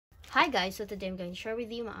Hi guys, so today I'm going to share with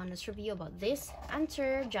you my honest review about this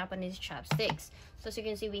Antner Japanese chopsticks. So as you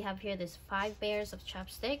can see, we have here this 5 pairs of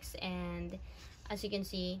chopsticks, and as you can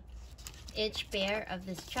see, each pair of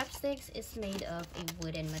these chopsticks is made of a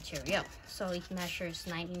wooden material. So it measures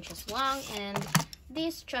 9 inches long, and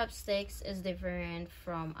these chopsticks is different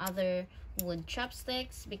from other wood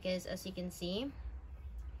chopsticks because as you can see,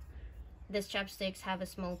 these chopsticks have a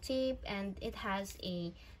small tip and it has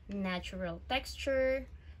a natural texture.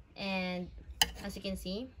 And as you can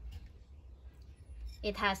see,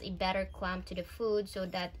 it has a better clamp to the food so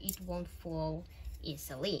that it won't fall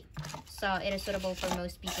easily. So it is suitable for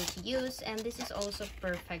most people to use, and this is also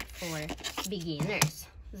perfect for beginners.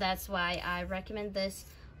 That's why I recommend this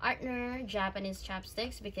Antner Japanese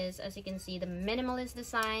chopsticks, because as you can see, the minimalist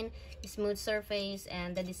design, smooth surface,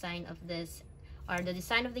 and the design of this the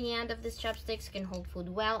design of the end of these chopsticks can hold food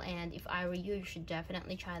well. And if I were you, you should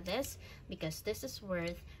definitely try this because this is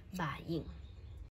worth buying.